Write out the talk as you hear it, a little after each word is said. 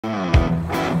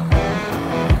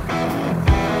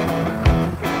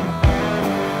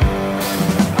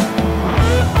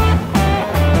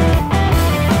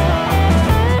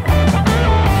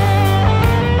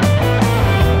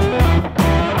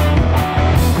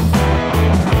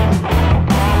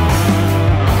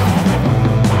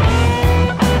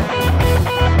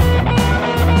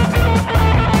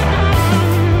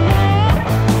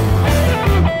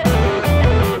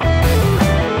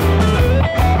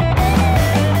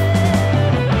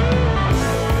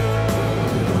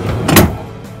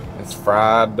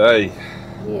Friday.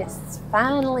 Yes, it's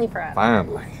finally Friday.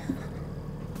 Finally.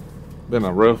 Been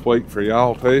a rough week for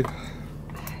y'all too.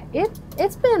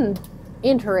 It's been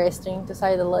interesting to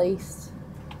say the least.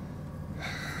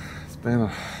 It's been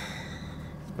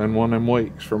one of them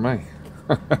weeks for me.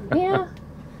 Yeah.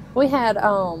 We had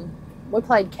we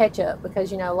played catch up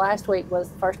because, you know, last week was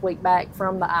the first week back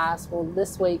from the ice. Well,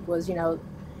 this week was, you know,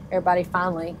 everybody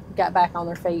finally got back on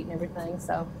their feet and everything,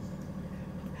 so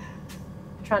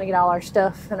trying to get all our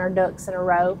stuff and our ducks in a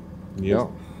row. Yep.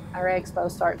 Our expo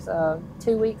starts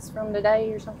 2 weeks from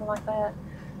today or something like that.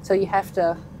 So you have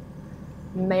to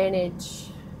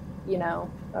manage, you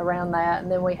know, around that. And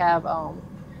then we have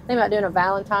thinking about doing a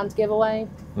Valentine's giveaway.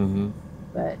 Mm-hmm.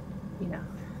 But, you know.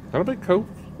 That'll be cool.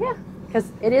 Yeah,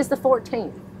 because it is the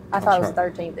 14th. I thought it was the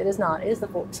 13th. It is not. It is the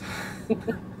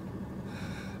 14th.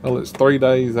 Well, it's 3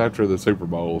 days after the Super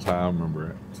Bowl is how I remember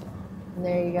it. So.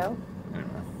 There you go. Anyway.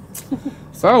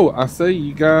 So, I see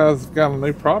you guys got a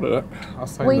new product. I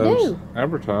see those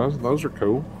advertised. Those are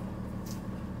cool.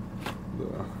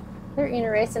 They're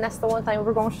interesting. That's the one thing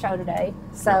we're going to show today.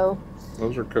 So,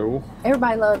 those are cool.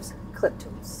 Everybody loves clip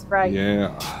tools, right?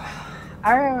 Yeah.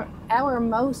 Our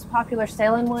most popular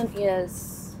selling one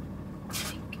is,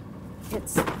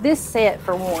 it's this set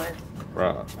for one.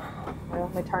 Right.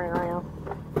 Well, let me turn it around.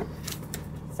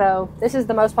 So this is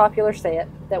the most popular set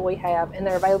that we have, and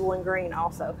they're available in green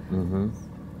also. Mm-hmm.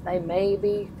 They may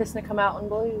be fixing to come out in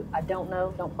blue. I don't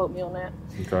know. Don't quote me on that.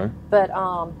 Okay. But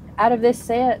out of this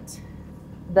set,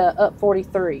 the Up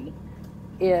 43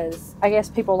 is, I guess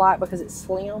people like because it's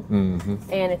slim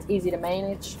and it's easy to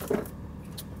manage.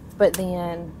 But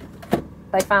then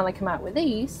they finally come out with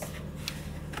these,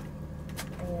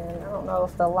 and I don't know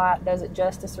if the light does it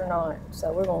justice or not.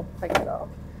 So we're gonna take it off.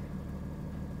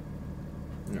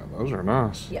 Yeah, those are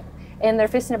nice. Yeah, and they're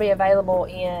fixing to be available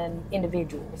in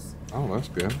individuals. Oh, that's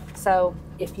good. So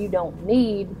if you don't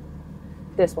need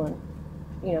this one,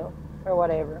 you know, or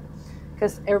whatever,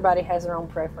 because everybody has their own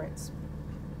preference.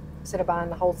 Instead of buying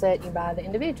the whole set, you buy the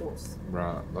individuals.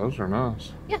 Right, those are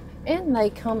nice. Yeah, and they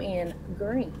come in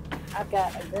green. I've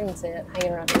got a green set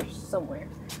hanging around here somewhere,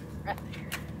 right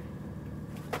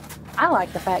there. I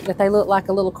like the fact that they look like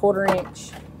a little 1/4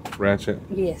 inch ratchet.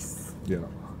 Yes. Yeah.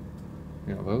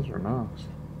 Yeah, those are nice.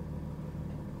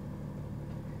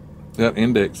 That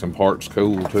indexing part's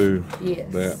cool too.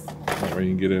 Yes. That way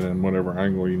you can get it in whatever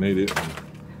angle you need it.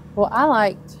 Well, I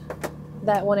liked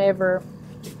that whenever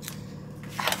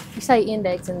you say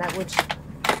indexing, that which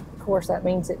of course that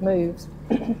means it moves.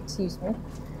 Excuse me.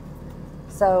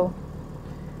 So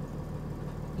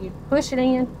you push it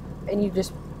in and you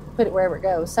just put it wherever it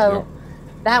goes. So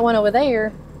that one over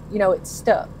there, you know, it's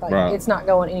stuck. Like it's not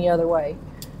going any other way.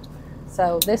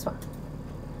 So this one,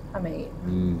 I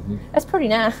mean, that's pretty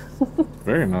nice.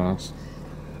 Very nice.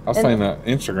 I seen that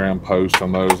Instagram post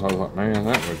on those. I was like, man,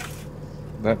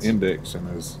 that indexing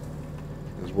is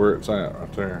where it's at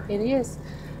right there. It is.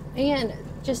 And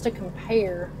just to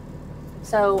compare,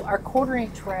 so our 1/4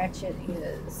 inch ratchet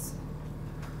is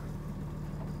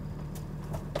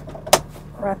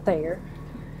right there.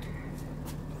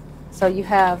 So you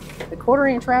have the 1/4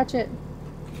 inch ratchet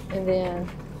and then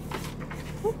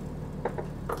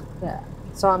that.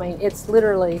 So I mean, it's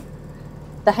literally,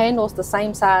 the handle's the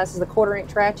same size as the 1/4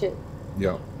 inch ratchet.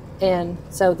 Yep. And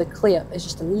so the clip is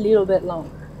just a little bit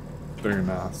longer. Very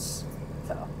nice.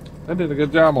 So they did a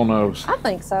good job on those. I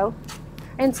think so.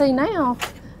 And see, now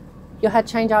you'll have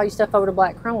to change all your stuff over to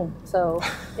black chrome, so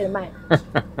it'll match.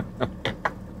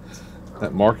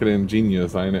 That marketing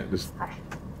genius, ain't it? Just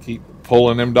keep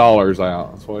pulling them dollars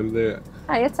out. That's what it is.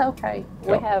 Hey, it's okay.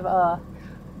 We have,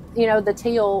 you know, the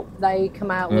teal, they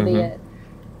come out with it.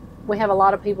 We have a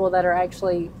lot of people that are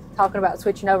actually talking about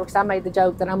switching over, because I made the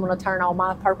joke that I'm going to turn all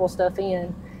my purple stuff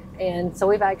in. And so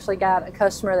we've actually got a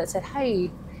customer that said,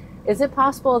 hey, is it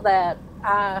possible that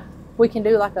we can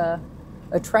do like a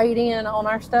trade-in on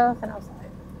our stuff? And I was like,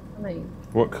 I mean,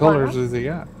 what colors does he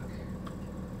got?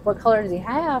 What color does he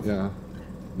have? Yeah.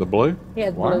 The blue? Yeah,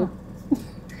 the blue.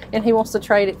 And he wants to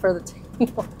trade it for the teal.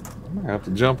 I'm going to have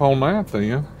to jump on that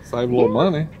then. Save a little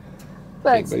money.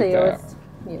 But still,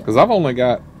 because I've only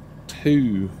got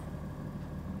two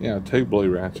blue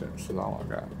ratchets is all I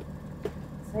got.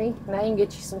 See, now you can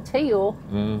get you some teal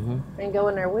and go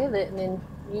in there with it, and then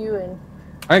you and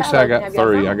actually I got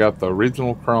three. I own. got the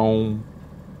original chrome,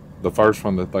 the first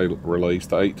one that they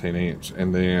released, the 18-inch,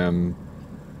 and then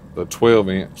the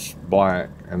 12-inch black,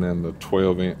 and then the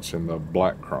 12-inch and the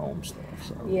black chrome stuff.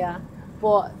 So. Yeah.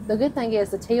 Well, the good thing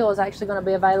is the teal is actually going to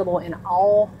be available in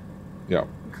all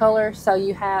colors. So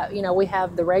you have, we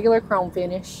have the regular chrome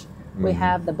finish, we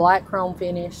have the black chrome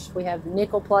finish, we have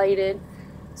nickel plated.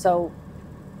 So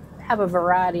have a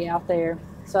variety out there.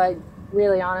 So I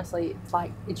really, honestly, it's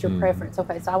like it's your preference.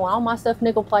 Okay, so I want all my stuff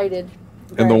nickel plated.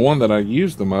 And the one that I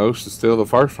use the most is still the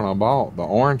first one I bought, the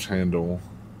orange handle.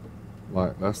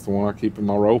 Like, that's the one I keep in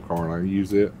my roll car, and I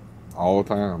use it all the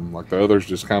time. Like, the others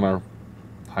just kind of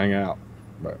hang out.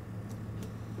 But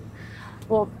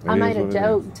well, I made a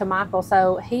joke to Michael.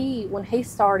 So when he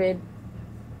started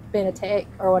being a tech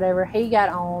or whatever, he got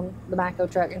on the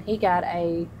Matco truck, and he got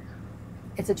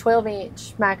it's a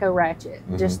 12-inch Matco ratchet,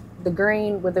 just the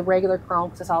green with the regular chrome,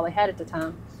 because that's all they had at the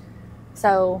time.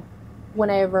 So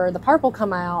whenever the purple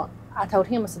come out, I told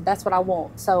him, I said, that's what I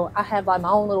want. So I have like my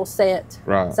own little set.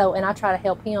 Right. So, and I try to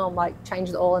help him like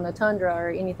change the oil in the Tundra or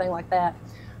anything like that.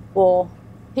 Well,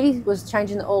 he was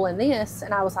changing the oil in this,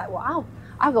 and I was like, well,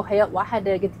 I'll go help. Well, I had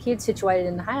to get the kids situated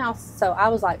in the house. So I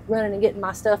was like running and getting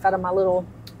my stuff out of my little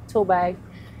tool bag.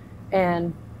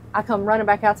 And I come running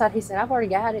back outside. He said, I've already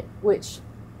got it, which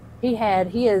he had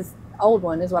his old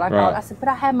one is what I call it. I said, but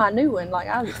I have my new one. Like,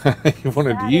 you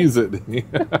wanted to use it, didn't you?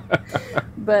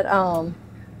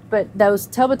 But those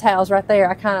tub of towels right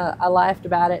there, I laughed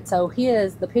about it. So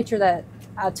the picture that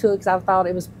I took, because I thought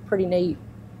it was pretty neat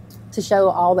to show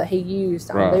all that he used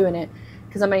on doing it.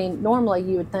 Because, I mean, normally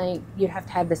you would think you'd have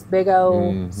to have this big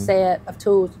old set of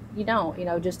tools. You don't,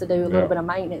 just to do a little bit of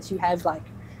maintenance. You have, like,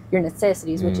 your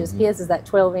necessities, which is his is that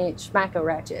 12-inch Matco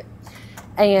ratchet.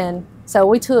 And so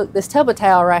we took this tub of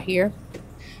towel right here,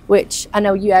 which I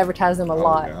know you advertise them a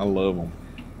lot. Yeah, I love them.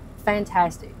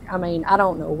 Fantastic. I mean, I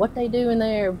don't know what they do in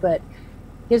there, but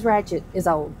his ratchet is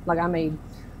old. Like, I mean,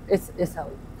 it's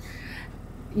old.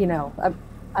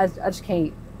 I just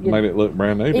can't. Made it look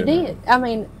brand new. It did. I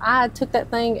mean, I took that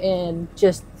thing and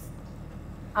just,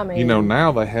 I mean.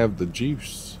 Now they have the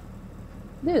juice.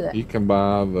 Do they? You can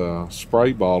buy the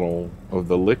spray bottle of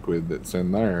the liquid that's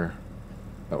in there.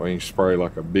 That way you spray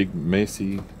like a big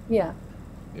messy. Yeah.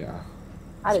 Yeah.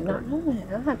 I did not know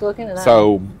that. I'll have to look into that.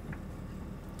 So,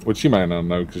 which you may not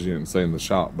know because you didn't see in the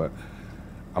shop, but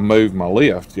I moved my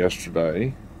lift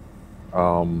yesterday.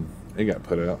 It got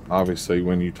put out. Obviously,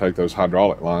 when you take those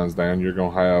hydraulic lines down, you're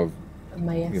going to have, a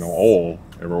mess. Oil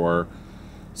everywhere.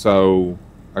 So,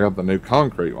 I got the new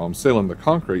concrete. Well, I'm sealing the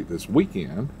concrete this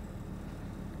weekend.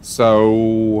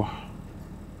 So,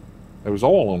 there was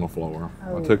oil on the floor.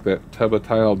 I took that tub of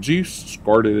towel juice,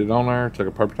 squirted it on there, took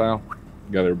a paper towel,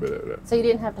 got every bit of it. So you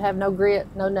didn't have to have no grit,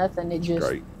 no nothing. It just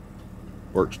great.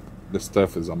 Works. This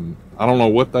stuff is, I don't know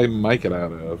what they make it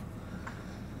out of,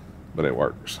 but it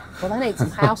works. Well, they need some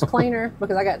house cleaner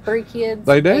because I got 3 kids.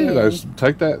 They do. They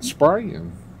take that spray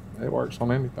and it works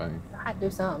on anything. I'd do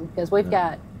something because we've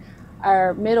got,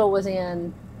 our middle was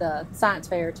in the science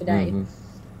fair today.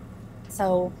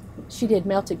 So she did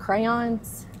melted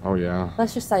crayons. Oh, yeah.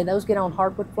 Let's just say those get on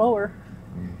hardwood floor.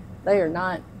 They are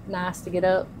not nice to get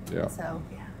up. Yeah. So,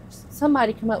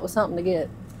 somebody come up with something to get.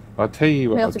 I'll tell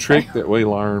you a trick that we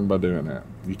learned by doing that.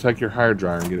 You take your hair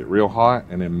dryer and get it real hot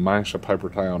and then mash a paper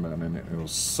towel down in it. And it'll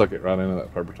suck it right into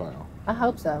that paper towel. I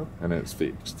hope so. And it's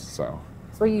fixed. So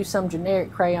we use some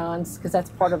generic crayons because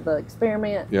that's part of the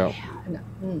experiment. Yeah.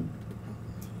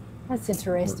 That's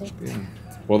interesting.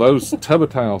 Well, those tub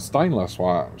of towel stainless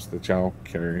wipes that y'all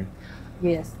carry.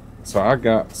 Yes. So I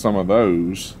got some of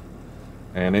those,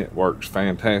 and it works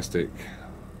fantastic.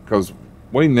 Because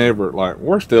we never,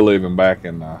 we're still living back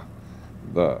in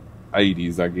the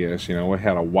 80s, I guess. We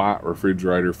had a white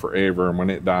refrigerator forever, and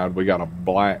when it died, we got a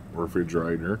black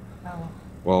refrigerator. Oh.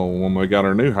 Well, when we got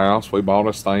our new house, we bought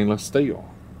a stainless steel.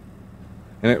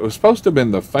 And it was supposed to have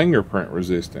been the fingerprint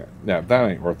resistant. Now, that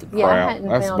ain't worth the crap.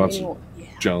 That's a bunch of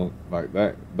junk like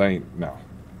that. They ain't, no.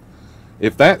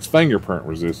 If that's fingerprint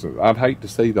resistant, I'd hate to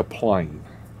see the plain.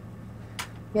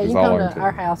 Yeah, you come to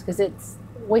our house because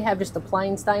we have just a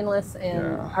plain stainless,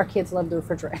 and our kids love the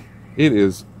refrigerator. It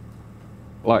is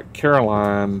like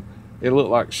Caroline. It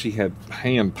looked like she had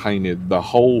hand painted the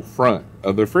whole front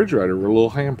of the refrigerator with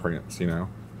little handprints,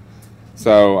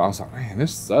 So I was like, man,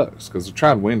 this sucks, because I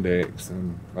tried Windex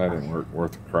and that didn't work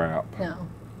worth the crap. No.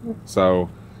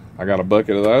 So I got a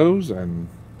bucket of those and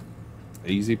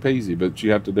easy peasy, but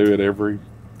you have to do it every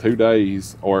 2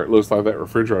 days, or it looks like that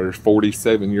refrigerator's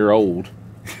 47-year-old.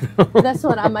 That's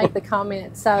what I make the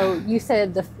comment. So you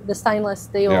said the stainless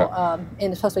steel, and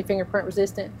it's supposed to be fingerprint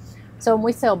resistant. So when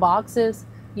we sell boxes,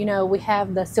 you know, we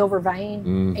have the silver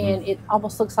vein, and it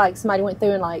almost looks like somebody went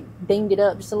through and like dinged it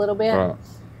up just a little bit. Right.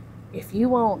 If you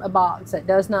want a box that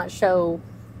does not show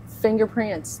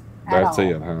fingerprints at all, that's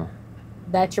it, huh?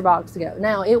 That's your box to go.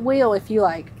 Now it will, if you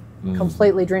like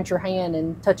completely drench your hand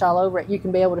and touch all over it, you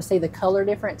can be able to see the color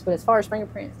difference. But as far as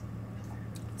fingerprints,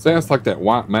 sounds like that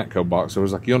white Matco box. It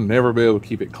was like, you'll never be able to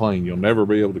keep it clean. You'll never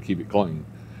be able to keep it clean.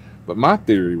 But my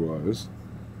theory was,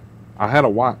 I had a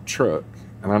white truck,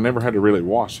 and I never had to really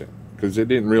wash it because it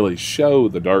didn't really show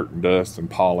the dirt and dust and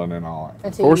pollen and all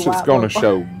that. Of course, it's going to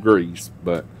show grease,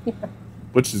 but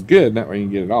which is good. That way you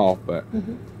can get it off. But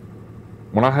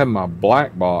when I had my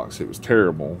black box, it was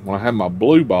terrible. When I had my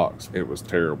blue box, it was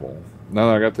terrible. Now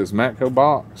that I got this Matco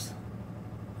box,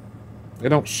 it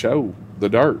don't show the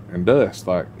dirt and dust.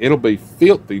 Like, it'll be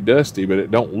filthy dusty, but it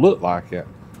don't look like it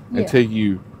until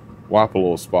you wipe a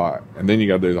little spot, and then you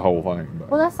got to do the whole thing. But,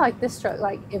 well, that's like this truck.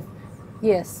 Like, if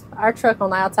yes, our truck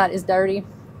on the outside is dirty.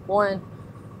 One,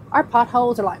 our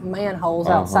potholes are like manholes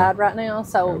outside right now.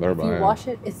 So if you wash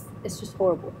it, it's just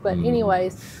horrible. But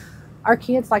anyways, our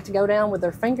kids like to go down with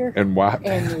their finger and wipe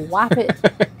it.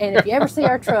 And if you ever see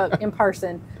our truck in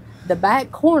person, the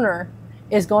back corner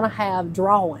is going to have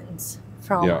drawings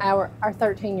from our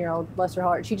 13-year-old, bless her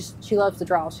heart. She loves to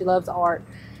draw. She loves art.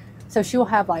 So she'll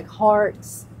have like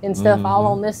hearts and stuff all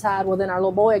on this side. Well, then our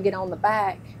little boy will get on the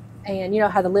back, and you know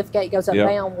how the lift gate goes up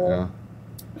down. Well,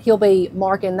 he'll be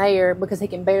marking there because he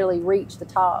can barely reach the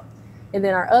top. And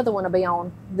then our other one will be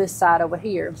on this side over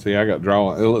here. See, I got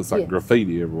drawing. It looks like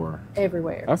graffiti everywhere.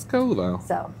 Everywhere. That's cool, though.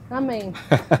 So, I mean,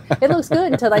 it looks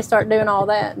good until they start doing all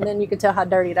that, and then you can tell how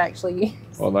dirty it actually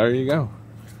is. Well, there you go.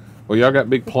 Well, y'all got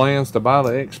big plans to buy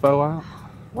the Expo out?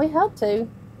 We hope to.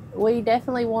 We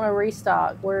definitely want to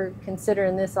restock. We're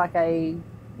considering this like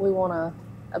we want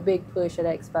a big push at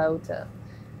Expo to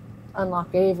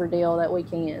unlock every deal that we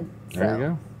can. There you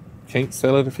go. Can't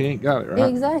sell it if you ain't got it, right?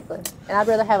 Exactly. And I'd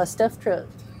rather have a stuffed truck.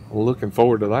 Well, looking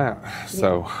forward to that.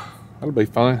 So that'll be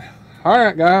fun. All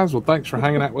right, guys. Well, thanks for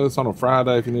hanging out with us on a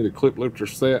Friday. If you need a clip lifter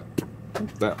set,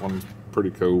 that one's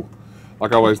pretty cool.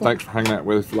 Like always, thanks for hanging out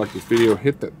with us. If you like this video,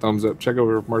 hit that thumbs up. Check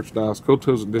over our merchandise. Cool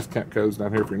Tools and discount codes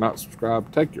down here. If you're not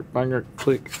subscribed, take your finger,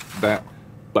 click that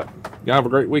button. Y'all have a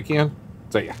great weekend.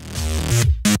 See ya.